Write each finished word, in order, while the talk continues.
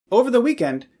Over the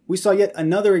weekend, we saw yet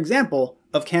another example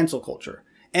of cancel culture,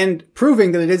 and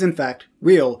proving that it is in fact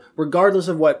real, regardless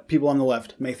of what people on the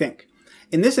left may think.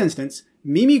 In this instance,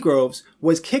 Mimi Groves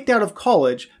was kicked out of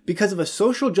college because of a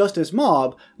social justice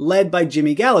mob led by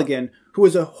Jimmy Galligan, who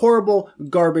is a horrible,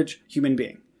 garbage human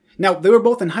being. Now, they were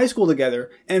both in high school together,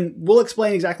 and we'll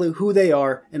explain exactly who they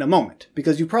are in a moment,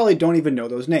 because you probably don't even know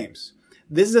those names.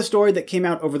 This is a story that came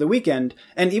out over the weekend,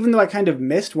 and even though I kind of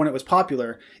missed when it was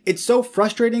popular, it's so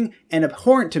frustrating and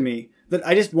abhorrent to me that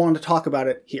I just wanted to talk about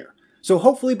it here. So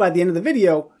hopefully by the end of the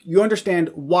video, you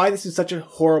understand why this is such a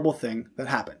horrible thing that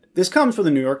happened. This comes from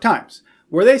the New York Times,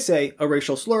 where they say a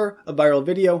racial slur, a viral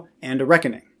video, and a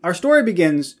reckoning. Our story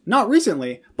begins not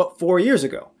recently, but 4 years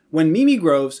ago, when Mimi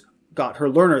Groves got her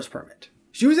learner's permit.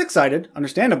 She was excited,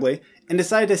 understandably, and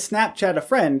decided to Snapchat a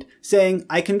friend saying,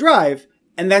 "I can drive,"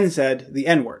 and then said the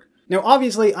N-word. Now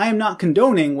obviously I am not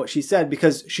condoning what she said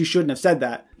because she shouldn't have said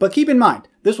that, but keep in mind,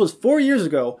 this was 4 years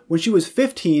ago when she was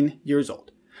 15 years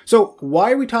old. So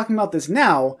why are we talking about this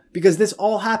now? Because this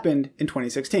all happened in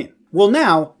 2016. Well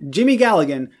now, Jimmy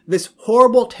Galligan, this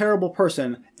horrible, terrible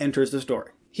person, enters the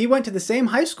story. He went to the same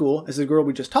high school as the girl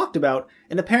we just talked about,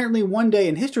 and apparently one day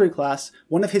in history class,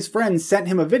 one of his friends sent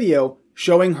him a video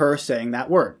showing her saying that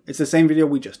word. It's the same video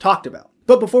we just talked about.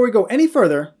 But before we go any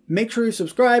further, make sure you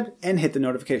subscribe and hit the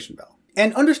notification bell.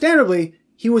 And understandably,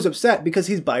 he was upset because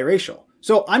he's biracial.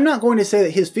 So I'm not going to say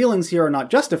that his feelings here are not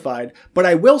justified, but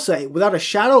I will say, without a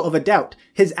shadow of a doubt,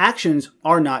 his actions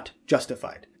are not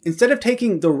justified. Instead of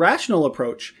taking the rational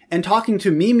approach and talking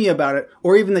to Mimi about it,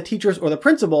 or even the teachers or the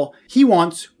principal, he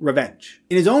wants revenge.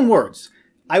 In his own words,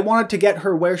 "I wanted to get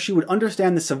her where she would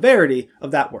understand the severity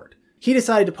of that word." He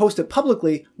decided to post it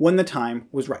publicly when the time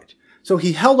was right. So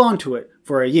he held on to it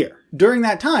for a year. During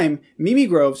that time, Mimi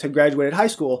Groves had graduated high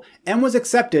school and was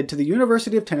accepted to the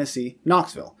University of Tennessee,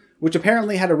 Knoxville, which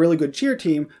apparently had a really good cheer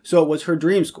team, so it was her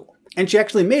dream school. And she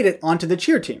actually made it onto the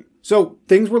cheer team, so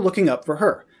things were looking up for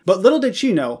her. But little did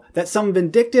she know that some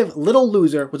vindictive little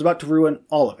loser was about to ruin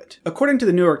all of it. According to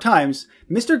the New York Times,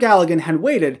 Mr. Galligan had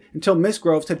waited until Miss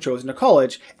Groves had chosen a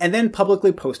college and then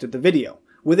publicly posted the video.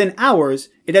 Within hours,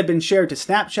 it had been shared to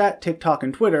Snapchat, TikTok,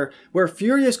 and Twitter, where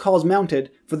furious calls mounted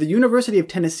for the University of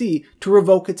Tennessee to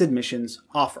revoke its admissions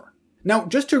offer. Now,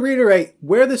 just to reiterate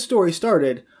where this story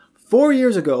started, 4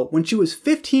 years ago, when she was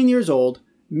 15 years old,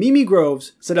 Mimi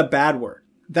Groves said a bad word.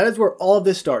 That is where all of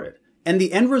this started. And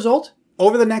the end result?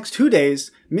 Over the next 2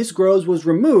 days, Miss Groves was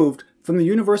removed from the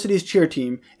university's cheer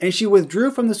team, and she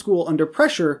withdrew from the school under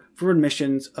pressure from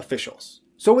admissions officials.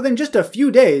 So within just a few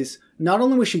days, not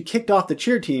only was she kicked off the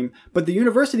cheer team, but the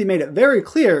university made it very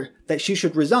clear that she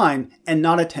should resign and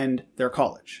not attend their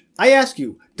college. I ask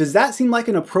you, does that seem like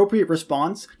an appropriate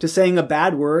response to saying a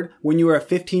bad word when you are a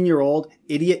 15-year-old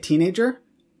idiot teenager?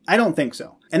 I don't think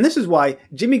so. And this is why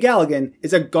Jimmy Galligan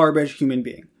is a garbage human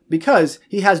being, because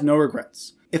he has no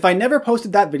regrets. If I never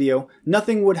posted that video,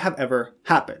 nothing would have ever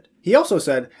happened. He also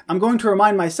said, "I'm going to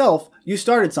remind myself you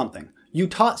started something. You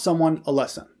taught someone a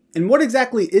lesson." And what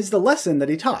exactly is the lesson that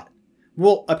he taught?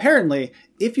 Well, apparently,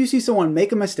 if you see someone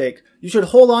make a mistake, you should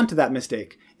hold on to that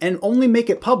mistake and only make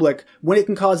it public when it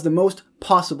can cause the most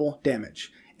possible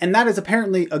damage. And that is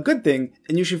apparently a good thing,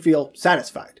 and you should feel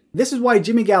satisfied. This is why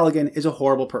Jimmy Galligan is a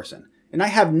horrible person. And I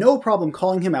have no problem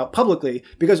calling him out publicly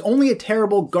because only a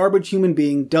terrible garbage human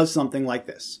being does something like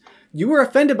this. You were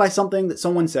offended by something that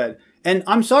someone said, and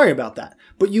I'm sorry about that,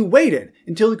 but you waited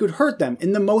until you could hurt them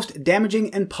in the most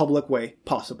damaging and public way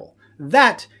possible.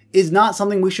 That is not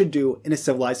something we should do in a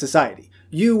civilized society.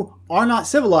 You are not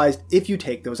civilized if you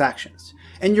take those actions.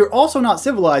 And you're also not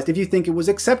civilized if you think it was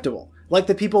acceptable, like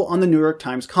the people on the New York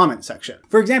Times comment section.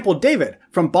 For example, David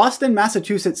from Boston,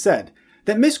 Massachusetts said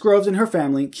that Miss Groves and her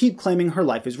family keep claiming her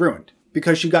life is ruined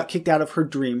because she got kicked out of her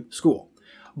dream school.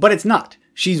 But it's not.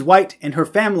 She's white and her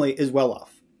family is well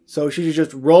off. So she should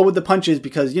just roll with the punches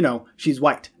because, you know, she's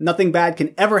white. Nothing bad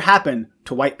can ever happen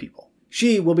to white people.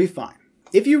 She will be fine.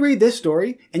 If you read this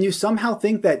story and you somehow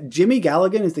think that Jimmy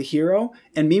Galligan is the hero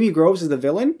and Mimi Groves is the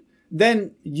villain,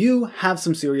 then you have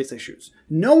some serious issues.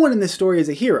 No one in this story is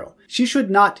a hero. She should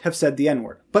not have said the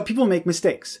N-word. But people make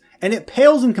mistakes. And it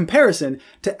pales in comparison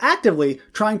to actively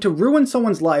trying to ruin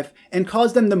someone's life and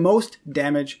cause them the most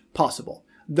damage possible.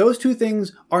 Those two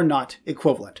things are not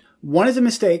equivalent. One is a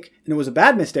mistake, and it was a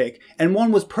bad mistake, and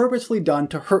one was purposefully done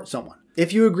to hurt someone.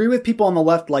 If you agree with people on the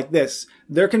left like this,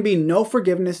 there can be no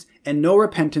forgiveness and no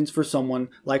repentance for someone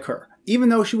like her, even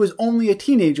though she was only a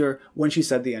teenager when she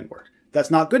said the N-word.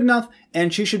 That's not good enough,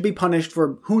 and she should be punished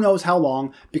for who knows how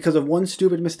long because of one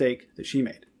stupid mistake that she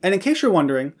made. And in case you're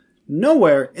wondering,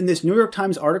 nowhere in this New York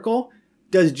Times article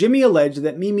does Jimmy allege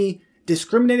that Mimi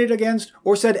discriminated against,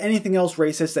 or said anything else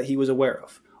racist that he was aware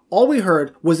of. All we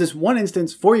heard was this one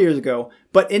instance 4 years ago,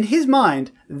 but in his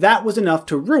mind, that was enough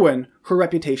to ruin her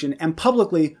reputation and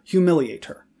publicly humiliate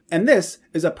her. And this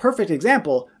is a perfect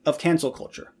example of cancel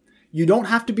culture. You don't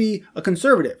have to be a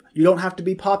conservative. You don't have to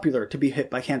be popular to be hit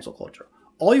by cancel culture.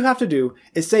 All you have to do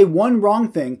is say one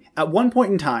wrong thing at one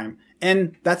point in time,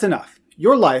 and that's enough.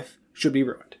 Your life should be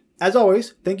ruined. As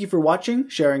always, thank you for watching,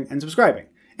 sharing, and subscribing.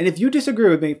 And if you disagree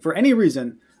with me for any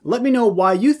reason, let me know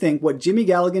why you think what Jimmy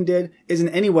Galligan did is in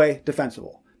any way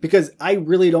defensible, because I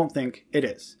really don't think it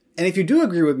is. And if you do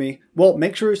agree with me, well,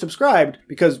 make sure you're subscribed,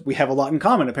 because we have a lot in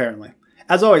common apparently.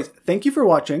 As always, thank you for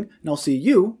watching, and I'll see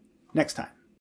you next time.